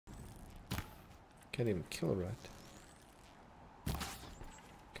Can't even kill a rat.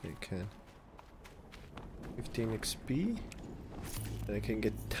 Okay, you can. 15 XP. And I can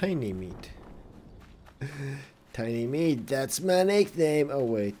get tiny meat. Tiny meat, that's my nickname. Oh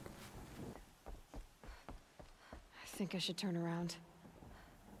wait. I think I should turn around.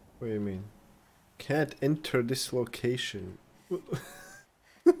 What do you mean? Can't enter this location.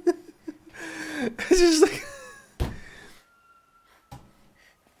 It's just like...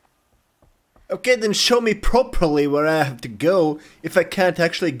 Okay, then show me properly where I have to go if I can't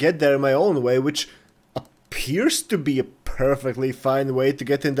actually get there in my own way, which appears to be a perfectly fine way to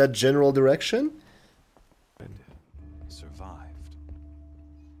get in that general direction. Survived.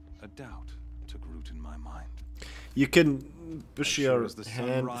 A doubt took root in my mind. You can push your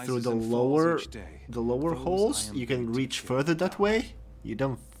hand through the lower holes. You can reach further that way. You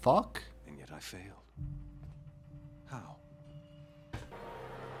dumb fuck. And yet I failed. How?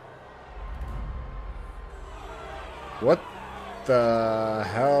 What the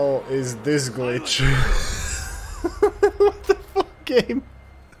hell is this glitch? What the fuck game?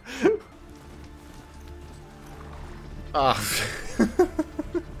 Ah.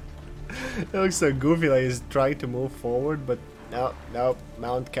 It looks so goofy, like he's trying to move forward, but no,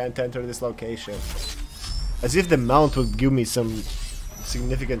 mount can't enter this location. As if the mount would give me some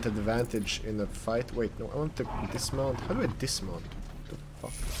significant advantage in the fight. Wait, no, I want to dismount. How do I dismount?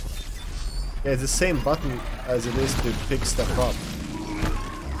 What the fuck? Yeah, it's the same button as it is to pick stuff up.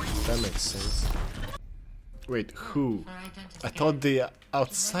 That makes sense. Wait, who? I thought the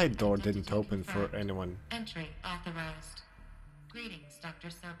outside door didn't open for anyone. Entry authorized. Greetings, Dr.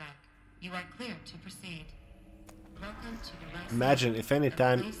 Sobek. You are clear to proceed. Welcome to the rest. Imagine if any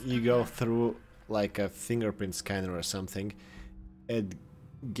time you go through like a fingerprint scanner or something, it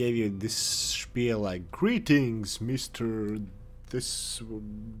gave you this spiel like, "Greetings, Mr. This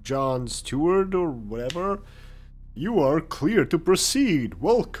John Stewart or whatever. You are clear to proceed.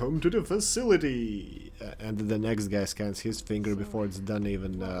 Welcome to the facility." And then the next guy scans his finger before it's done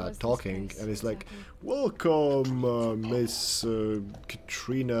even talking, and it's like, "Welcome, Miss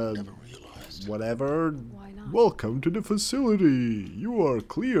Katrina, whatever. Welcome to the facility. You are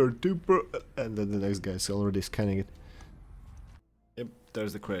clear to And then the next guy's already scanning it. Yep,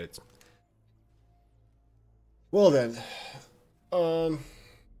 there's the credits. Well then,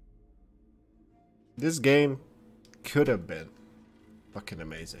 this game could have been fucking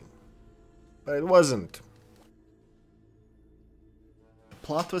amazing, but it wasn't. The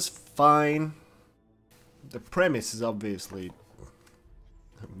plot was fine. The premise is obviously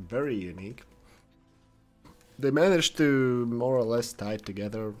very unique. They managed to more or less tie it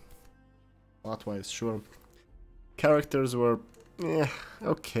together, plot-wise, sure. Characters were,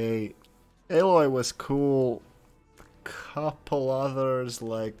 okay. Aloy was cool. Couple others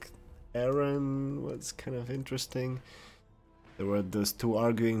like Aaron was kind of interesting. There were those two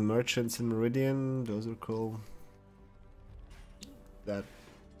arguing merchants in Meridian, those are cool. That,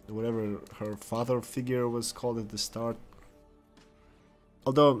 whatever her father figure was called at the start.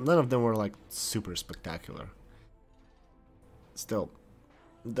 Although none of them were like super spectacular. Still,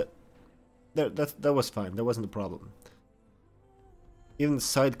 that was fine, that wasn't the problem. Even the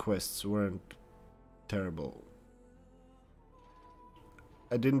side quests weren't terrible.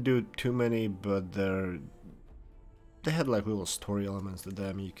 I didn't do too many, but they had like little story elements to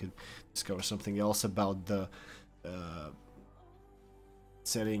them. You could discover something else about the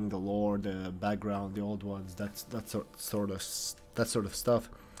setting, the lore, the background, the old ones. That sort of stuff.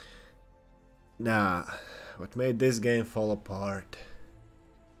 Nah, what made this game fall apart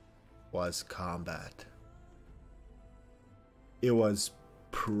was combat. It was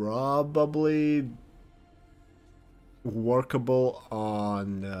probably workable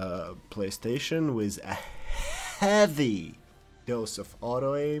on PlayStation with a heavy dose of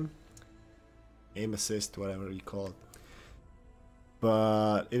auto aim assist, whatever you call it,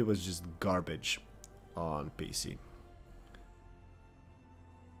 but it was just garbage on PC.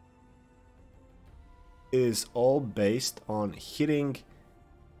 It is all based on hitting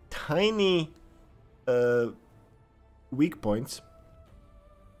tiny weak points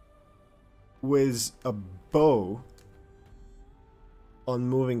with a bow on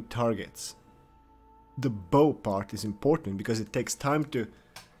moving targets. The bow part is important because it takes time to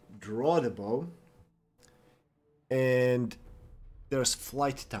draw the bow, and there's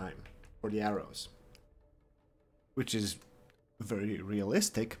flight time for the arrows, which is very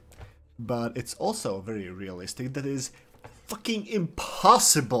realistic, but it's also very realistic that it is fucking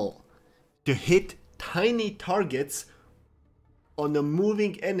impossible to hit tiny targets on a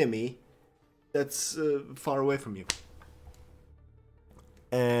moving enemy that's far away from you.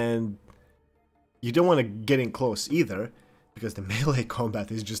 And you don't want to get in close either, because the melee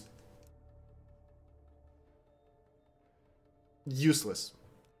combat is just useless.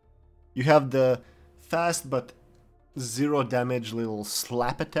 You have the fast but 0 damage little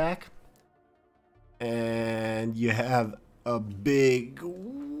slap attack, and you have a big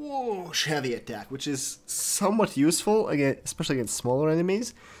whoosh heavy attack, which is somewhat useful, again, especially against smaller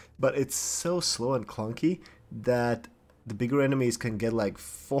enemies, but it's so slow and clunky that the bigger enemies can get like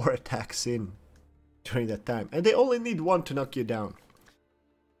 4 attacks in during that time, and they only need 1 to knock you down.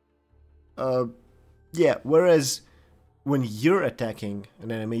 Yeah, whereas when you're attacking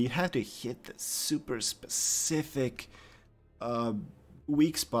an enemy, you have to hit the super specific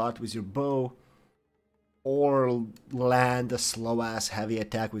weak spot with your bow, or land a slow-ass heavy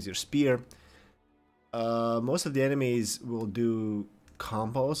attack with your spear. Most of the enemies will do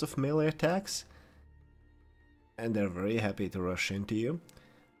combos of melee attacks, and they're very happy to rush into you.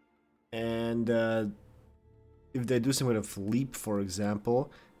 And if they do some kind of leap, for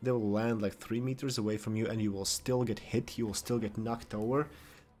example, they will land like 3 meters away from you, and you will still get hit, you will still get knocked over.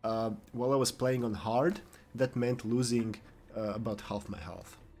 While I was playing on hard, that meant losing about half my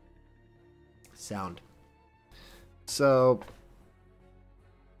health. Sound. So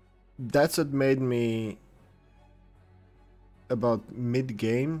that's what made me, about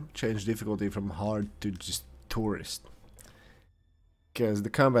mid-game, change difficulty from hard to just tourist. Because the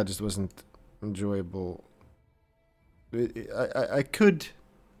combat just wasn't enjoyable. I could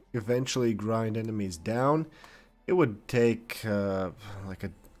eventually grind enemies down. It would take like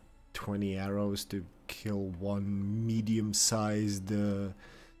 20 arrows to kill one medium-sized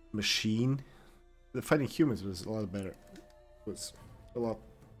machine. The fighting humans was a lot better. It was a lot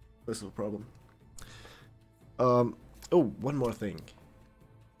less of a problem. Oh, one more thing.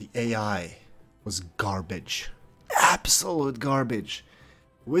 The AI was garbage. Absolute garbage.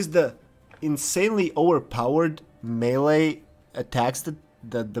 With the insanely overpowered melee attacks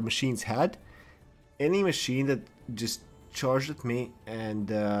that the machines had, any machine that just charged at me and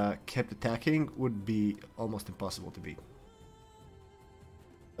kept attacking would be almost impossible to beat.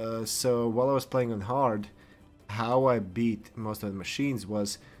 So while I was playing on hard, how I beat most of the machines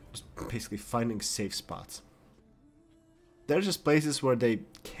was just basically finding safe spots. There's just places where they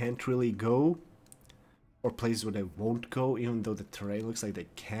can't really go, or places where they won't go, even though the terrain looks like they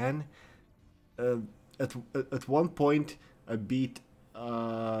can. At one point, I beat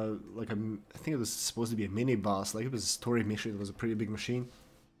like I think it was supposed to be a mini boss, like it was a story mission. It was a pretty big machine.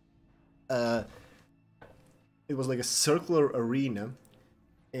 It was like a circular arena,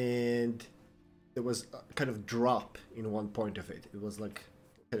 and there was a kind of drop in one point of it. It was like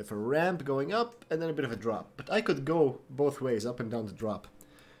kind of a ramp going up and then a bit of a drop, but I could go both ways, up and down the drop.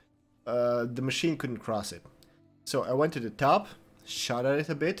 The machine couldn't cross it, so I went to the top, shot at it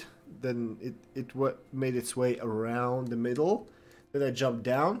a bit, then it made its way around the middle. Then I jumped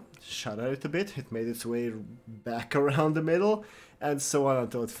down, shot at it a bit, it made its way back around the middle, and so on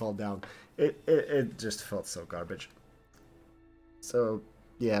until it fell down. It just felt so garbage. So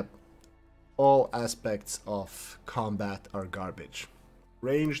yeah, all aspects of combat are garbage.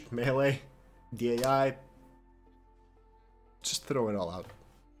 Ranged, melee, DAI, just throw it all out.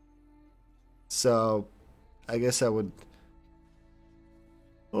 So I guess I would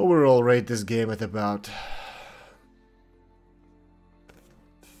overall rate this game at about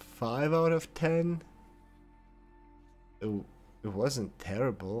 5 out of 10. It wasn't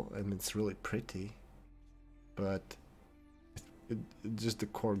terrible, and it's really pretty, but just the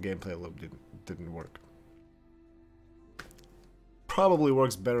core gameplay loop didn't work. Probably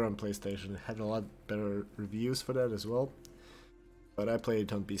works better on PlayStation. It had a lot better reviews for that as well, but I played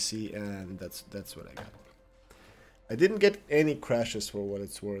it on PC, and that's what I got. I didn't get any crashes for what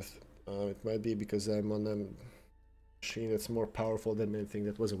it's worth. It might be because I'm on a machine that's more powerful than anything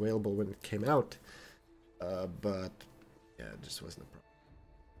that was available when it came out, but yeah, it just wasn't a problem.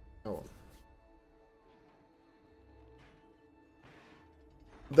 Oh well.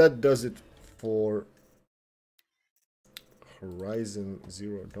 That does it for Horizon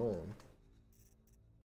Zero Dawn.